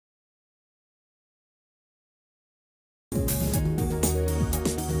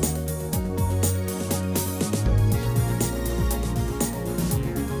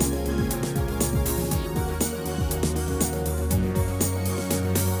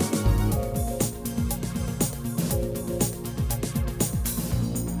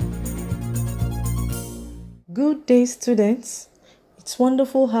Good day, students. It's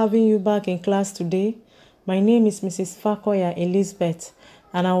wonderful having you back in class today. My name is Mrs. Fakoya Elizabeth,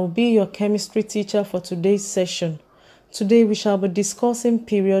 and I will be your chemistry teacher for today's session. Today we shall be discussing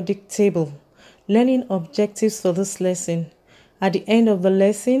periodic table, learning objectives for this lesson. At the end of the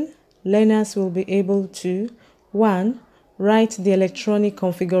lesson, learners will be able to 1. Write the electronic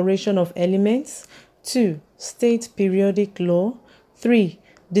configuration of elements. 2. State periodic law. 3.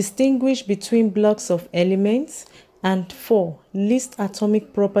 Distinguish between blocks of elements. And 4. List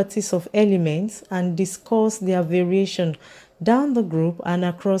atomic properties of elements and discuss their variation down the group and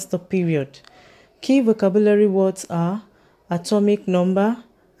across the period. Key vocabulary words are atomic number,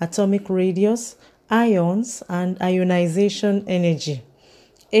 atomic radius, ions, and ionization energy.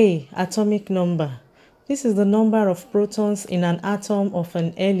 A. Atomic number. This is the number of protons in an atom of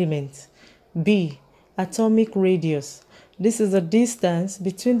an element. B. Atomic radius. This is the distance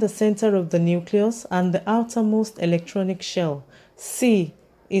between the center of the nucleus and the outermost electronic shell. C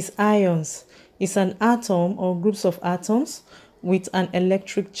is ions. It's an atom or groups of atoms with an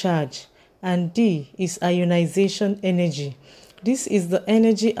electric charge. And D is ionization energy. This is the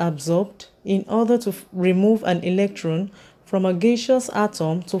energy absorbed in order to remove an electron from a gaseous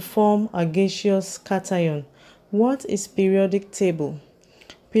atom to form a gaseous cation. What is periodic table?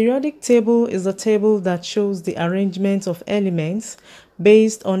 Periodic table is a table that shows the arrangement of elements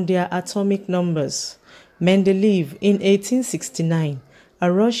based on their atomic numbers. Mendeleev, in 1869, a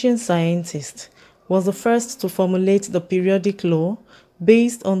Russian scientist, was the first to formulate the periodic law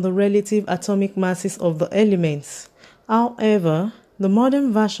based on the relative atomic masses of the elements. However, the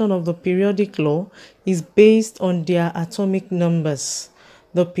modern version of the periodic law is based on their atomic numbers.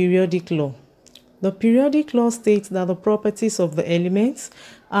 The periodic law. The periodic law states that the properties of the elements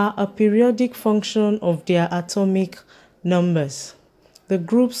are a periodic function of their atomic numbers. The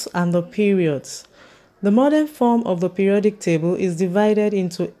groups and the periods. The modern form of the periodic table is divided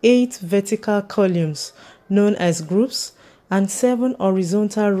into 8 vertical columns known as groups and 7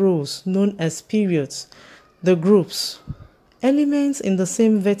 horizontal rows known as periods. The groups. Elements in the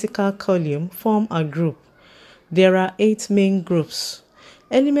same vertical column form a group. There are 8 main groups.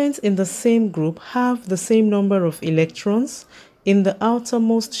 Elements in the same group have the same number of electrons in the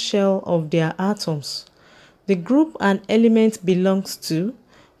outermost shell of their atoms. The group an element belongs to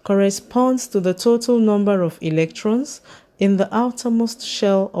corresponds to the total number of electrons in the outermost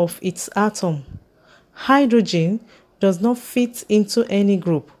shell of its atom. Hydrogen does not fit into any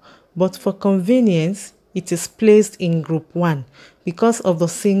group, but for convenience, it is placed in group 1 because of the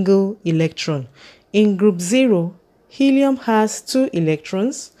single electron. In group 0, helium has 2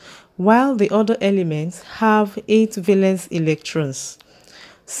 electrons, while the other elements have 8 valence electrons.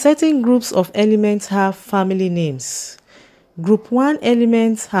 Certain groups of elements have family names. Group 1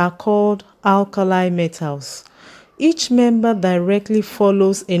 elements are called alkali metals. Each member directly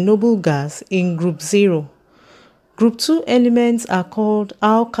follows a noble gas in group 0. Group 2 elements are called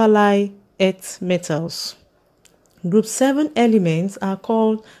alkali earth metals. Group 7 elements are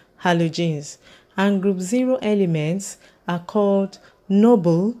called halogens, and group 0 elements are called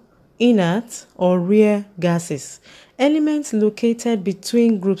noble, inert, or rare gases. Elements located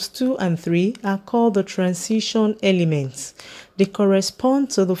between groups 2 and 3 are called the transition elements. They correspond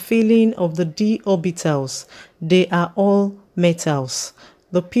to the filling of the d orbitals. They are all metals.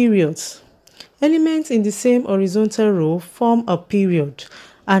 The periods. Elements in the same horizontal row form a period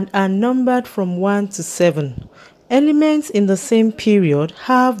and are numbered from 1 to 7. Elements in the same period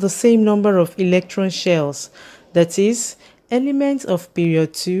have the same number of electron shells. That is, elements of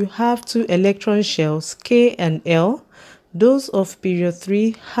period 2 have 2 electron shells, K and L. Those of period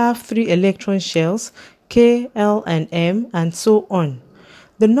 3 have 3 electron shells, K, L, and M, and so on.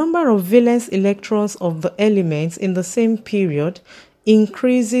 The number of valence electrons of the elements in the same period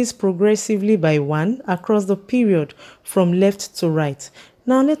increases progressively by 1 across the period from left to right.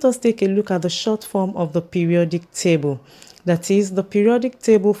 Now let us take a look at the short form of the periodic table. That is the periodic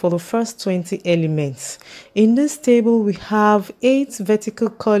table for the first 20 elements. In this table, we have 8 vertical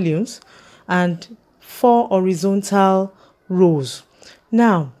columns and 4 horizontal rows.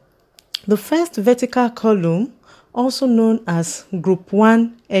 Now, the first vertical column, also known as group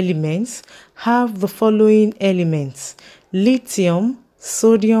 1 elements, have the following elements: lithium,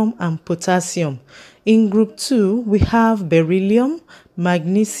 sodium, and potassium. In group 2, we have beryllium,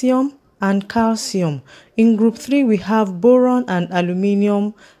 magnesium, and calcium. In group 3, we have boron and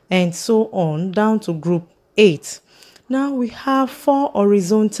aluminium, and so on down to group 8. Now we have 4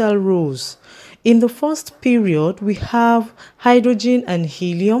 horizontal rows. In the first period, we have hydrogen and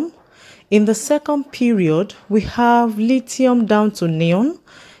helium. In the second period, we have lithium down to neon.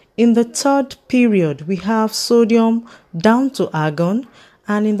 In the third period, we have sodium down to argon,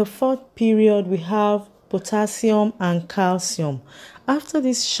 and in the fourth period, we have potassium and calcium. After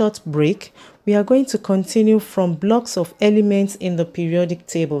this short break, we are going to continue from blocks of elements in the periodic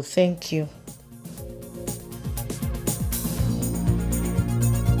table. Thank you.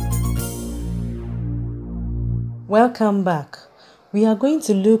 Welcome back. We are going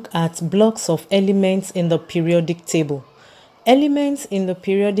to look at blocks of elements in the periodic table. Elements in the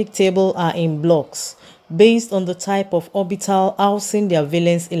periodic table are in blocks based on the type of orbital housing their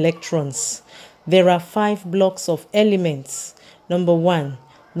valence electrons. There are 5 blocks of elements. Number 1,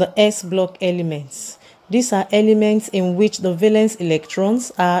 the S block elements. These are elements in which the valence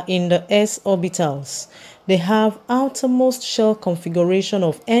electrons are in the s orbitals. They have outermost shell configuration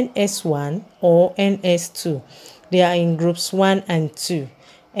of ns1 or ns2. They are in groups 1 and 2.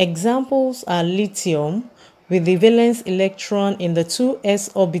 Examples are lithium with the valence electron in the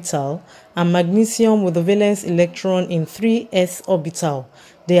 2s orbital and magnesium with the valence electron in 3s orbital.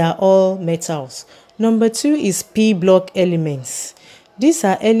 They are all metals. Number 2 is p block elements. These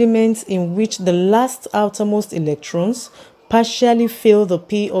are elements in which the last outermost electrons partially fill the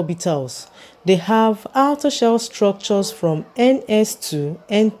p orbitals. They have outer shell structures from ns2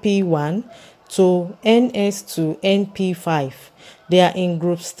 np1 to ns2 np5. They are in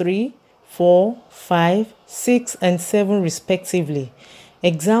groups 3, 4, 5, 6, and 7 respectively.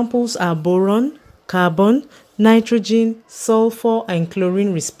 Examples are boron, carbon, nitrogen, sulfur, and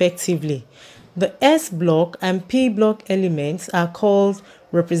chlorine respectively. The S block and P block elements are called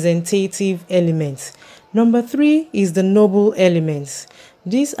representative elements. Number 3 is the noble elements.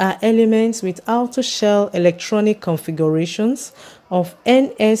 These are elements with outer shell electronic configurations of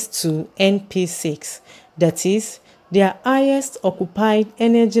ns2 np6. That is, their highest occupied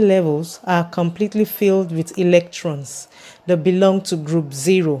energy levels are completely filled with electrons that belong to group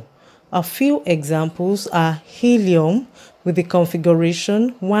 0. A few examples are helium with the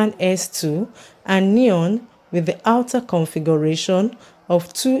configuration 1s2 and neon with the outer configuration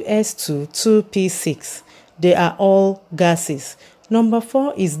of 2s2 2p6. They are all gases. Number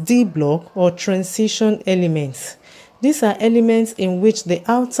 4 is D block or transition elements. These are elements in which the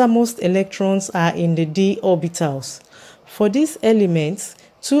outermost electrons are in the d orbitals. For these elements,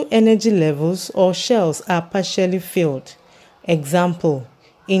 2 energy levels or shells are partially filled. Example,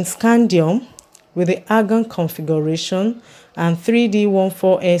 in scandium with the argon configuration and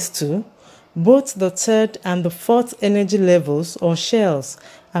 3d14s2, both the third and the fourth energy levels or shells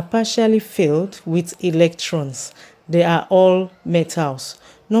are partially filled with electrons. They are all metals.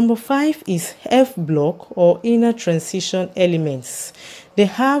 Number 5 is F block or inner transition elements. They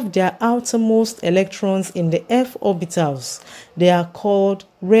have their outermost electrons in the f orbitals. They are called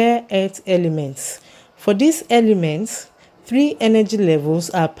rare earth elements. For these elements, 3 energy levels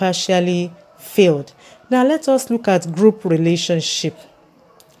are partially filled. Now let us look at group relationship.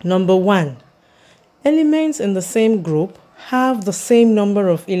 Number 1, elements in the same group have the same number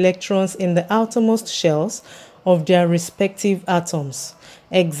of electrons in the outermost shells of their respective atoms.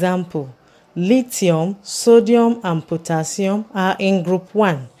 Example, lithium, sodium, and potassium are in group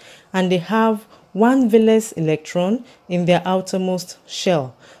 1 and they have 1 valence electron in their outermost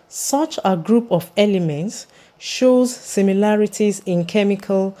shell. Such a group of elements shows similarities in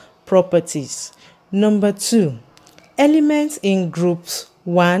chemical properties. Number 2, elements in groups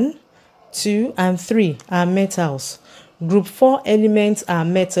 1, 2, and 3 are metals. Group 4 elements are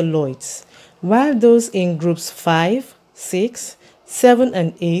metalloids, while those in groups 5, 6, 7,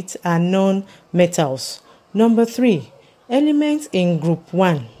 and 8 are non-metals. Number 3, elements in group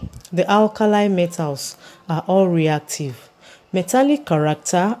 1, the alkali metals, are all reactive. Metallic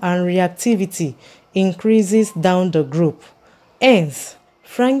character and reactivity increases down the group. Hence,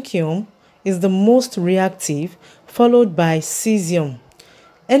 francium is the most reactive, followed by cesium.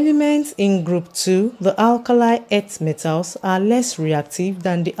 Elements in group 2, the alkali earth metals, are less reactive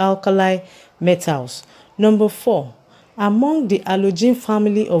than the alkali metals. Number 4, among the halogen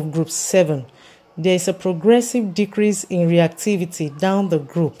family of group 7, there is a progressive decrease in reactivity down the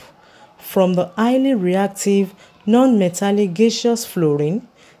group, from the highly reactive non-metallic gaseous fluorine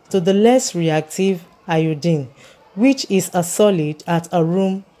to the less reactive iodine, which is a solid at a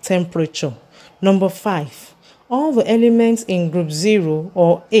room temperature. Number 5, all the elements in group 0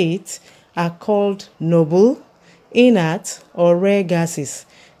 or 8 are called noble, inert, or rare gases.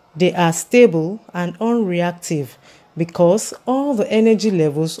 They are stable and unreactive because all the energy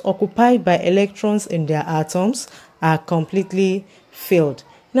levels occupied by electrons in their atoms are completely filled.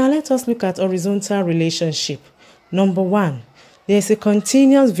 Now let us look at horizontal relationship. Number 1, There is a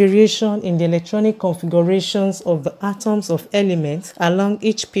continuous variation in the electronic configurations of the atoms of elements along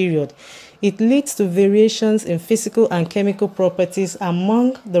each period. It leads to variations in physical and chemical properties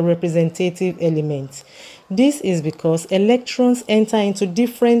among the representative elements. This is because electrons enter into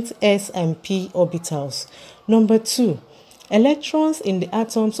different s and p orbitals. Number 2. Electrons in the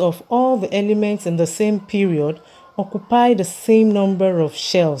atoms of all the elements in the same period occupy the same number of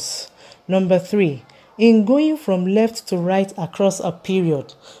shells. Number 3. In going from left to right across a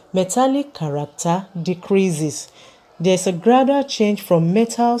period, metallic character decreases. There is a gradual change from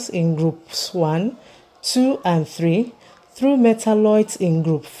metals in groups 1, 2, and 3 through metalloids in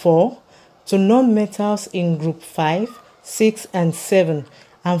group 4 to non-metals in group 5, 6, and 7,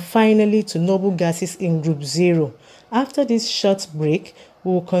 and finally to noble gases in group 0. After this short break,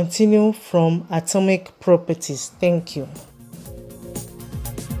 we will continue from atomic properties. Thank you.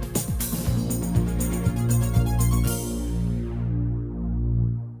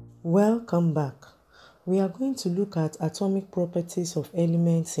 Welcome back. We are going to look at atomic properties of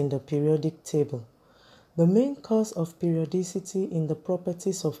elements in the periodic table. The main cause of periodicity in the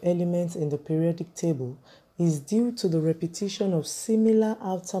properties of elements in the periodic table is due to the repetition of similar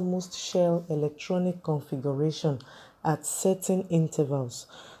outermost shell electronic configuration at certain intervals.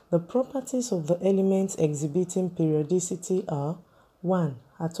 The properties of the elements exhibiting periodicity are 1.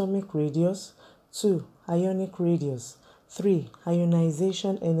 Atomic radius, 2. Ionic radius, 3.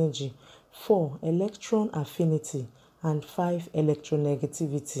 Ionization energy, 4. Electron affinity, and 5.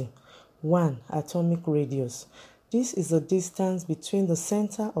 Electronegativity. 1. Atomic radius. This is the distance between the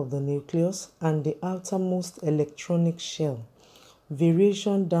center of the nucleus and the outermost electronic shell.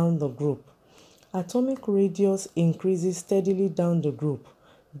 Variation down the group. Atomic radius increases steadily down the group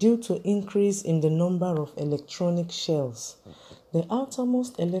due to increase in the number of electronic shells. The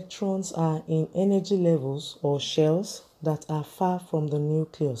outermost electrons are in energy levels or shells that are far from the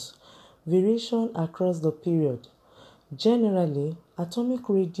nucleus. Variation across the period. Generally, atomic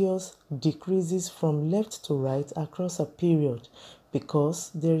radius decreases from left to right across a period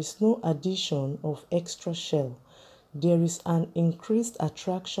because there is no addition of extra shell. There is an increased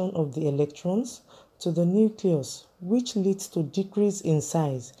attraction of the electrons to the nucleus, which leads to decrease in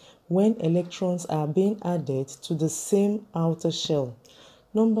size when electrons are being added to the same outer shell.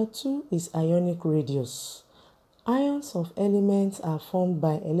 Number 2 is ionic radius. Ions of elements are formed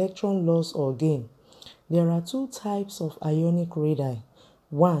by electron loss or gain. There are 2 types of ionic radii.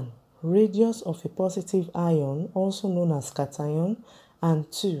 1. Radius of a positive ion, also known as cation,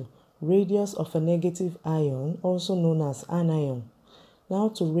 and 2. Radius of a negative ion, also known as anion. Now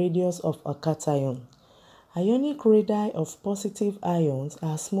to radius of a cation. Ionic radii of positive ions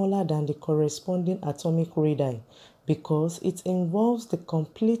are smaller than the corresponding atomic radii because it involves the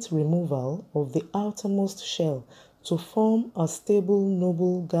complete removal of the outermost shell to form a stable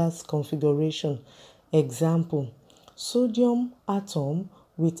noble gas configuration. Example: sodium atom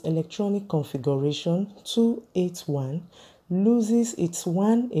with electronic configuration 281 loses its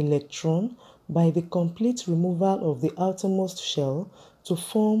 1 electron by the complete removal of the outermost shell to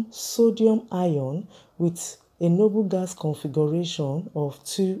form sodium ion with a noble gas configuration of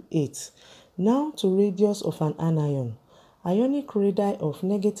 28. Now to radius of an anion. Ionic radii of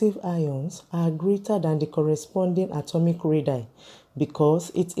negative ions are greater than the corresponding atomic radii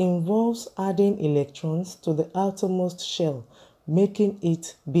because it involves adding electrons to the outermost shell, making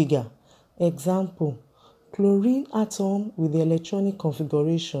it bigger. Example: chlorine atom with the electronic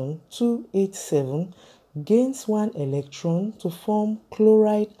configuration 287 gains 1 electron to form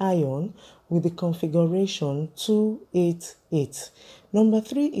chloride ion with the configuration 288. Number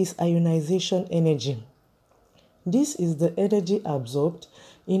 3 is ionization energy. This is the energy absorbed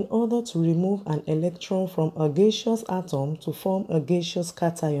in order to remove an electron from a gaseous atom to form a gaseous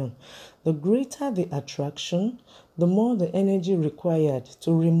cation. The greater the attraction, the more the energy required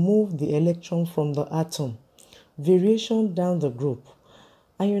to remove the electron from the atom. Variation down the group.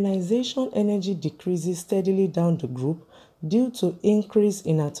 Ionization energy decreases steadily down the group due to increase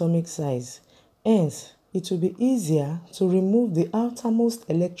in atomic size. Hence, it will be easier to remove the outermost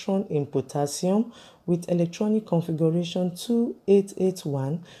electron in potassium with electronic configuration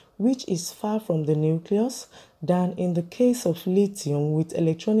 2881, which is far from the nucleus, than in the case of lithium with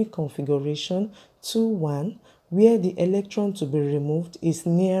electronic configuration 21, where the electron to be removed is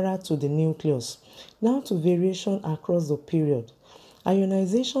nearer to the nucleus. Now to variation across the period.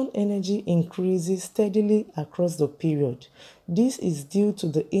 Ionization energy increases steadily across the period. This is due to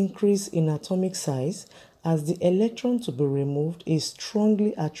the increase in atomic size as the electron to be removed is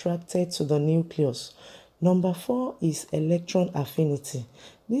strongly attracted to the nucleus. Number 4 is electron affinity.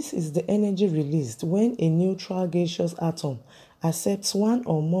 This is the energy released when a neutral gaseous atom accepts one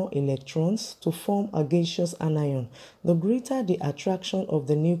or more electrons to form a gaseous anion. The greater the attraction of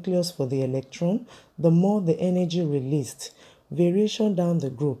the nucleus for the electron, the more the energy released. Variation down the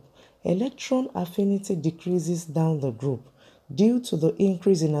group. Electron affinity decreases down the group due to the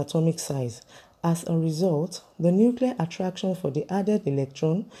increase in atomic size. As a result, the nuclear attraction for the added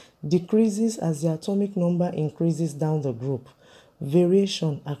electron decreases as the atomic number increases down the group.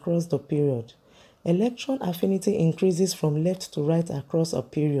 Variation across the period. Electron affinity increases from left to right across a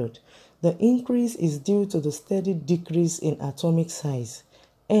period. The increase is due to the steady decrease in atomic size.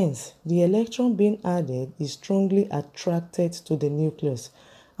 Hence, the electron being added is strongly attracted to the nucleus.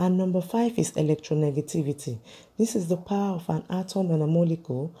 And number 5 is electronegativity. This is the power of an atom and a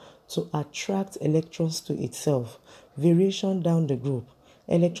molecule to attract electrons to itself. Variation down the group.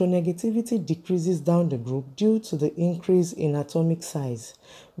 Electronegativity decreases down the group due to the increase in atomic size.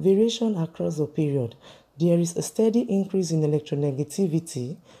 Variation across the period. There is a steady increase in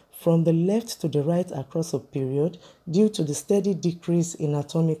electronegativity from the left to the right across a period due to the steady decrease in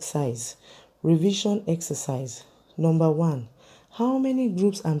atomic size. Revision exercise. Number 1. How many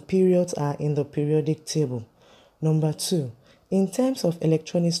groups and periods are in the periodic table? Number 2. In terms of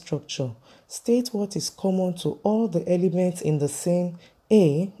electronic structure, state what is common to all the elements in the same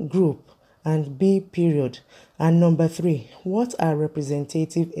A group and B period. And number 3, what are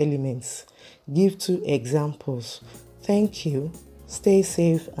representative elements? Give 2 examples. Thank you. Stay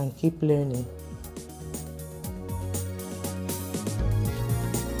safe and keep learning.